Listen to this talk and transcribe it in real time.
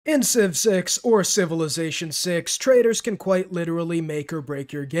In Civ 6 or Civilization 6, traders can quite literally make or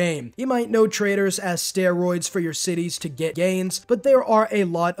break your game. You might know traders as steroids for your cities to get gains, but there are a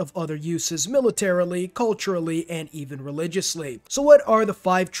lot of other uses militarily, culturally, and even religiously. So what are the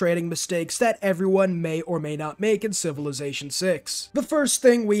 5 trading mistakes that everyone may or may not make in Civilization 6? The first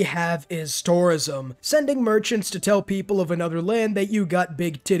thing we have is tourism. Sending merchants to tell people of another land that you got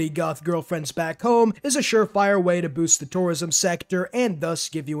big titty goth girlfriends back home is a surefire way to boost the tourism sector and thus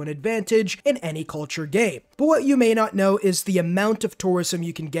give you an advantage in any culture game. But what you may not know is the amount of tourism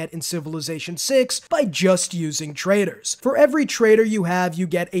you can get in Civilization 6 by just using traders. For every trader you have, you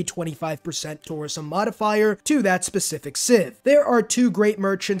get a 25% tourism modifier to that specific civ. There are 2 great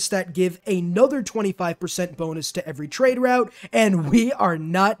merchants that give another 25% bonus to every trade route, and we are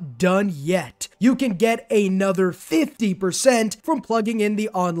not done yet. You can get another 50% from plugging in the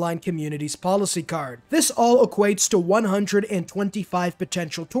online community's policy card. This all equates to 125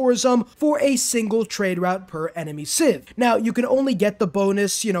 potential tourism for a single trade route per enemy civ. Now, you can only get the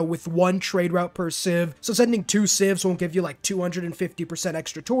bonus, with 1 trade route per civ, so sending 2 civs won't give you like 250%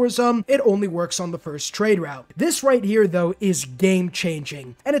 extra tourism. It only works on the first trade route. This right here, though, is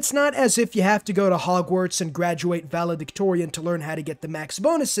game-changing. And it's not as if you have to go to Hogwarts and graduate valedictorian to learn how to get the max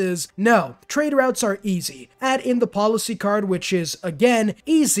bonuses. No, trade routes are easy. Add in the policy card, which is, again,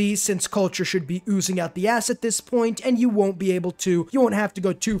 easy since culture should be oozing out the ass at this point, and you won't have to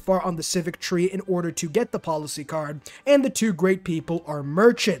go too far on the civic tree in order to get the policy card. And the 2 great people are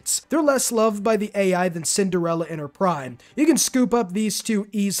merchants. They're less loved by the AI than Cinderella in her prime. You can scoop up these 2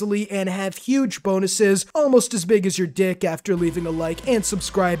 easily and have huge bonuses, almost as big as your dick, after leaving a like and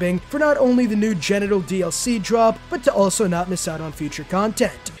subscribing for not only the new genital DLC drop, but to also not miss out on future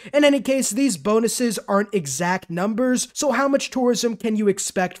content. In any case, these bonuses aren't exact numbers, so how much tourism can you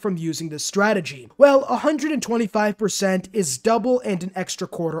expect from using this strategy? Well, 125% is double and an extra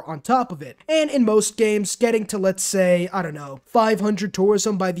quarter on top of it. And in most games, getting to, let's say, 500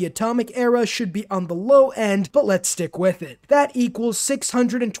 tourism by the atomic era should be on the low end, but let's stick with it. That equals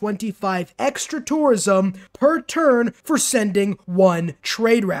 625 extra tourism per turn for sending 1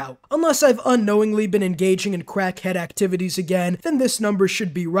 trade route. Unless I've unknowingly been engaging in crackhead activities again, then this number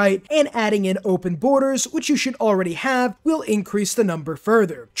should be right, and adding in open borders, which you should already have, will increase the number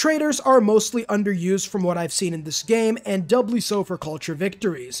further. Traders are mostly underused from what I've seen in this game, and doubly so for culture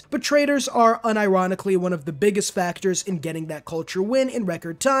victories. But traders are unironically one of the biggest factors in getting that culture win in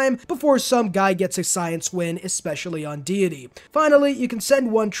record time before some guy gets a science win, especially on deity. Finally, you can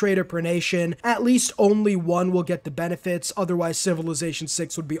send 1 trader per nation. At least only 1 will get the benefits, otherwise Civilization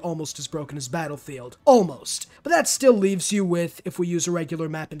 6 would be almost as broken as Battlefield. Almost. But that still leaves you with, if we use a regular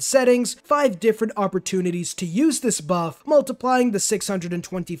map and settings, 5 different opportunities to use this buff, multiplying the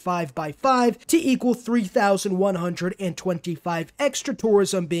 625 by 5 to equal 3,125 extra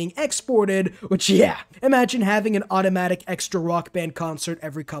tourism being exported, which, yeah, imagine having an automatic extra rock band concert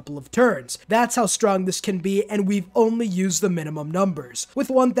every couple of turns. That's how strong this can be, and we've only used the minimum numbers. With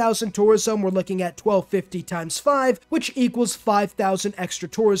 1,000 tourism, we're looking at 1250 times 5, which equals 5,000 extra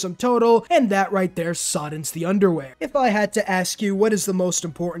tourism total, and that right there soddens the underwear. If I had to ask you what is the most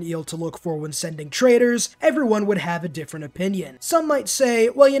important yield to look for when sending traders, everyone would have a different opinion. Some might say,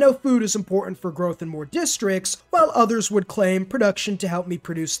 well, food is important for growth in more districts, while others would claim production to help me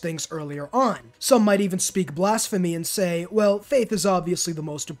produce things earlier on. Some might even speak blasphemy and say, well, faith is obviously the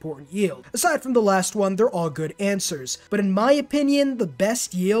most important yield. Aside from the last one, they're all good answers. But in my opinion, the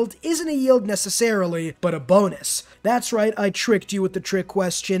best yield isn't a yield necessarily, but a bonus. That's right, I tricked you with the trick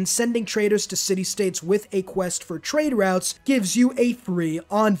question. Sending traders to city-states with a quest for trade routes gives you a free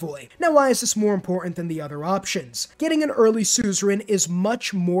envoy. Now, why is this more important than the other options? Getting an early suzerain is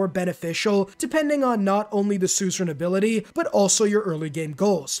much more beneficial depending on not only the suzerain ability, but also your early game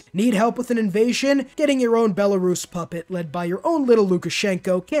goals. Need help with an invasion? Getting your own Belarus puppet led by your own little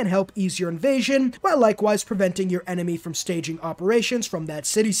Lukashenko can help ease your invasion, while likewise preventing your enemy from staging operations from that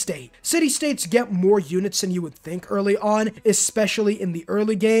city-state. City-states get more units than you would think early on, especially in the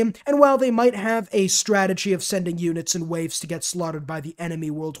early game, and while they might have a strategy of sending units in waves to get slaughtered by the enemy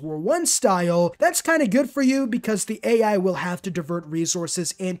World War I style, that's kind of good for you because the AI will have to divert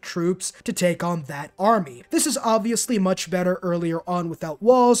resources and troops to take on that army. This is obviously much better earlier on without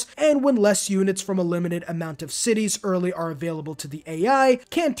walls, and when less units from a limited amount of cities early are available to the AI,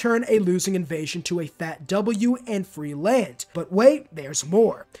 can turn a losing invasion to a fat W and free land. But wait, there's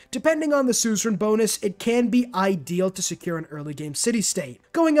more. Depending on the suzerain bonus, it can be ideal to secure an early game city-state.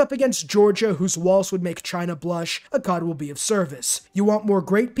 Going up against Georgia, whose walls would make China blush, a cod will be of service. You want more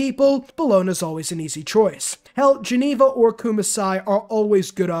great people? Bologna's always an easy choice. Hell, Geneva or Kumasai are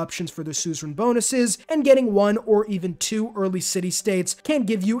always good options for the suzerain bonuses, and getting 1 or even 2 early city city-states can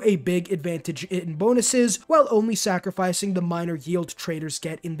give you a big advantage in bonuses, while only sacrificing the minor yield traders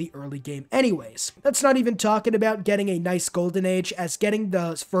get in the early game anyways. That's not even talking about getting a nice golden age, as getting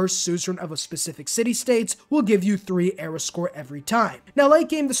the first suzerain of a specific city-state will give you 3 era score every time. Now late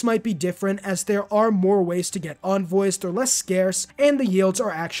game this might be different, as there are more ways to get envoys, they're less scarce, and the yields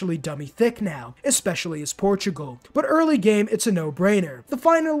are actually dummy thick now, especially as Portugal. But early game, it's a no-brainer. The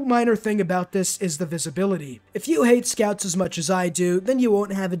final minor thing about this is the visibility. If you hate scouts as much as I do, then you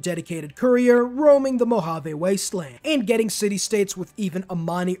won't have a dedicated courier roaming the Mojave wasteland, and getting city-states with even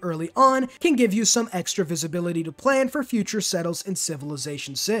Amani early on can give you some extra visibility to plan for future settles in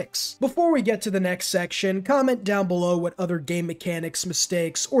Civilization VI. Before we get to the next section, comment down below what other game mechanics,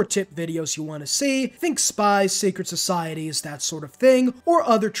 mistakes, or tip videos you want to see. Think spies, secret societies, that sort of thing, or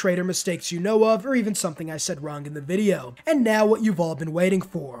other trader mistakes you know of, or even something I said wrong in the video. And now what you've all been waiting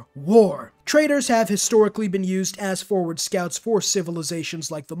for: war. Traders have historically been used as forward scouts for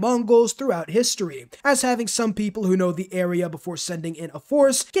civilizations like the Mongols throughout history, as having some people who know the area before sending in a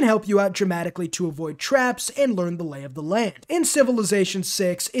force can help you out dramatically to avoid traps and learn the lay of the land. In Civilization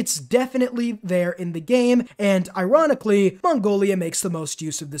VI, it's definitely there in the game, and ironically, Mongolia makes the most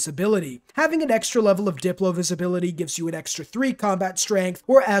use of this ability. Having an extra level of Diplo visibility gives you an extra 3 combat strength,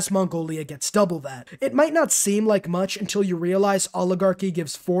 whereas Mongolia gets double that. It might not seem like much until you realize Oligarchy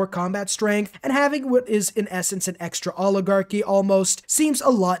gives 4 combat strength, and having what is in essence an extra oligarchy almost seems a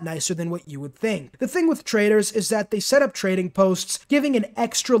lot nicer than what you would think. The thing with traders is that they set up trading posts, giving an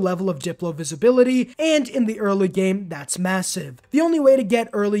extra level of Diplo visibility, and in the early game, that's massive. The only way to get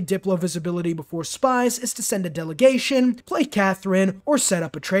early Diplo visibility before spies is to send a delegation, play Catherine, or set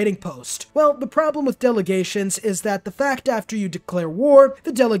up a trading post. Well, the problem with delegations is that the fact after you declare war,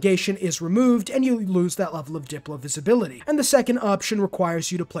 the delegation is removed and you lose that level of Diplo visibility. And the second option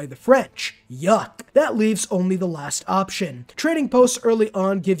requires you to play the French. Yuck. That leaves only the last option. Trading posts early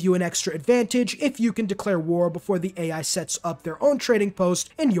on give you an extra advantage if you can declare war before the AI sets up their own trading post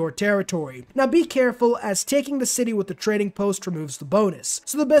in your territory. Now be careful, as taking the city with the trading post removes the bonus.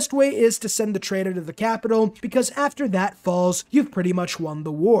 So the best way is to send the trader to the capital, because after that falls, you've pretty much won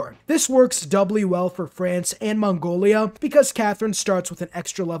the war. This works doubly well for France and Mongolia, because Catherine starts with an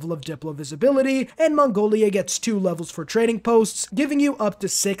extra level of Diplo visibility, and Mongolia gets 2 levels for trading posts, giving you up to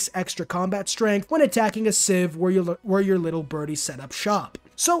 6 extra combat strength when attacking a civ where your little birdie set up shop.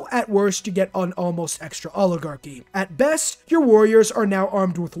 So at worst, you get an almost extra oligarchy. At best, your warriors are now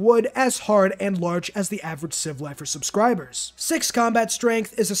armed with wood as hard and large as the average TheCivLifeR subscribers. 6 combat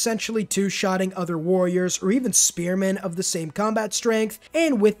strength is essentially 2-shotting other warriors or even spearmen of the same combat strength,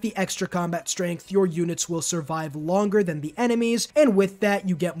 and with the extra combat strength, your units will survive longer than the enemies, and with that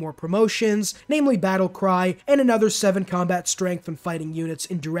you get more promotions, namely Battle Cry, and another 7 combat strength when fighting units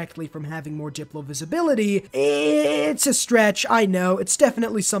indirectly from having more Diplo visibility. It's a stretch, I know, it's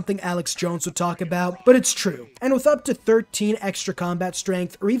definitely something Alex Jones would talk about, but it's true. And with up to 13 extra combat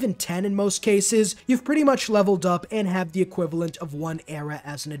strength, or even 10 in most cases, you've pretty much leveled up and have the equivalent of 1 era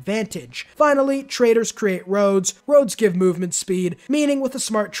as an advantage. Finally, traders create roads. Roads give movement speed, meaning with a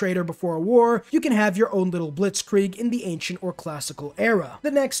smart trader before a war, you can have your own little blitzkrieg in the ancient or classical era.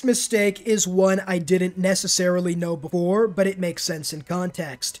 The next mistake is one I didn't necessarily know before, but it makes sense in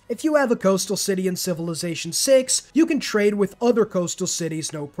context. If you have a coastal city in Civilization VI, you can trade with other coastal cities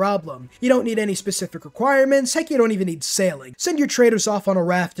no problem. You don't need any specific requirements, heck you don't even need sailing. Send your traders off on a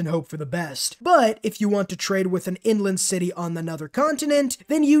raft and hope for the best. But if you want to trade with an inland city on another continent,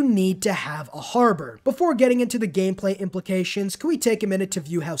 then you need to have a harbor. Before getting into the gameplay implications, can we take a minute to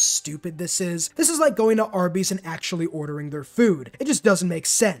view how stupid this is? This is like going to Arby's and actually ordering their food. It just doesn't make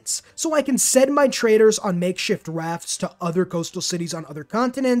sense. So I can send my traders on makeshift rafts to other coastal cities on other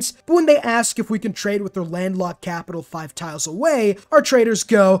continents, but when they ask if we can trade with their landlocked capital 5 tiles away, our traders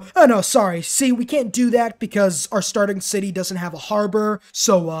go, oh no, sorry, see, we can't do that because our starting city doesn't have a harbor,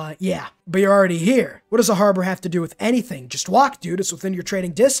 so yeah. But you're already here. What does a harbor have to do with anything? Just walk, dude, it's within your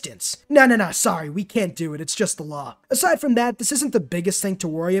trading distance. No, sorry, we can't do it, it's just the law. Aside from that, this isn't the biggest thing to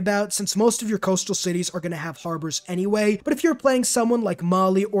worry about, since most of your coastal cities are going to have harbors anyway, but if you're playing someone like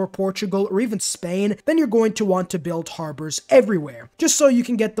Mali or Portugal or even Spain, then you're going to want to build harbors everywhere, just so you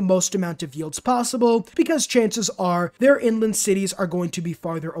can get the most amount of yields possible, because chances are their inland cities are going to be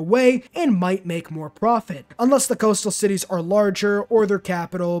farther away and might make more profit, unless the coastal cities are larger or their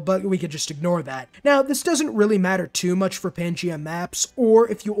capital, but we could just ignore that. Now, Now, this doesn't really matter too much for Pangea maps, or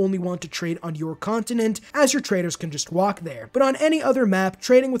if you only want to trade on your continent, as your traders can just walk there. But on any other map,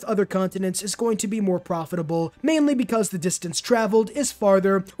 trading with other continents is going to be more profitable, mainly because the distance traveled is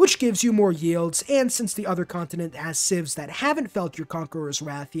farther, which gives you more yields, and since the other continent has civs that haven't felt your conqueror's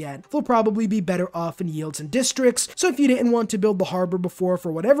wrath yet, they'll probably be better off in yields and districts, so if you didn't want to build the harbor before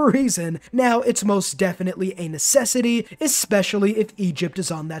for whatever reason, now it's most definitely a necessity, especially if Egypt is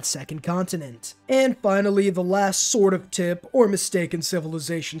on that second continent. And finally, the last sort of tip or mistake in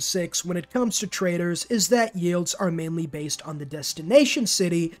Civilization VI when it comes to traders is that yields are mainly based on the destination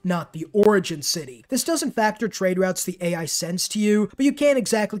city, not the origin city. This doesn't factor trade routes the AI sends to you, but you can't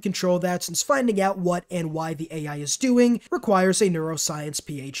exactly control that since finding out what and why the AI is doing requires a neuroscience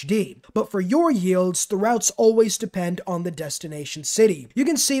PhD. But for your yields, the routes always depend on the destination city. You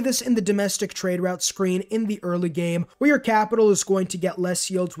can see this in the domestic trade route screen in the early game, where your capital is going to get less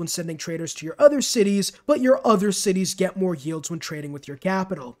yields when sending traders to your other cities, but your other cities get more yields when trading with your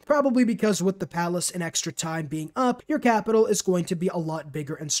capital. Probably because with the palace and extra time being up, your capital is going to be a lot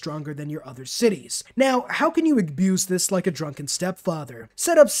bigger and stronger than your other cities. Now, how can you abuse this like a drunken stepfather?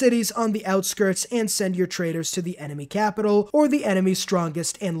 Set up cities on the outskirts and send your traders to the enemy capital, or the enemy's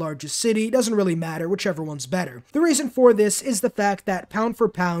strongest and largest city, doesn't really matter, whichever one's better. The reason for this is the fact that pound for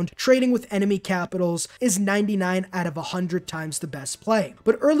pound, trading with enemy capitals is 99 out of 100 times the best play.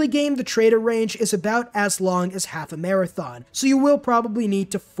 But early game, the trader range is about as long as half a marathon, so you will probably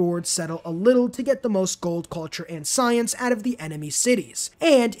need to forward settle a little to get the most gold, culture, and science out of the enemy cities.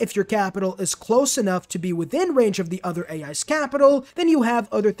 And if your capital is close enough to be within range of the other AI's capital, then you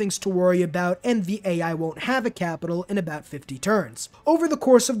have other things to worry about, and the AI won't have a capital in about 50 turns. Over the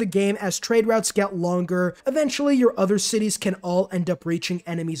course of the game, as trade routes get longer, eventually your other cities can all end up reaching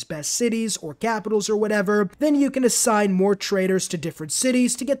enemies' best cities or capitals or whatever. Then you can assign more traders to different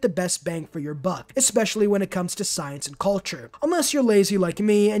cities to get the best bang for your buck, especially when it comes to science and culture. Unless you're lazy like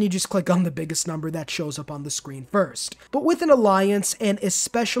me and you just click on the biggest number that shows up on the screen first. But with an alliance, and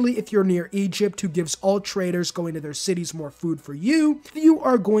especially if you're near Egypt, who gives all traders going to their cities more food for you, you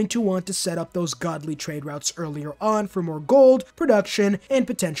are going to want to set up those godly trade routes earlier on for more gold, production, and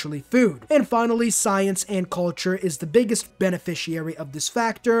potentially food. And finally, science and culture is the biggest beneficiary of this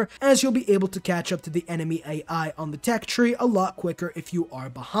factor, as you'll be able to catch up to the enemy AI on the tech tree a lot quicker if you are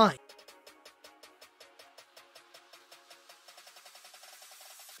behind.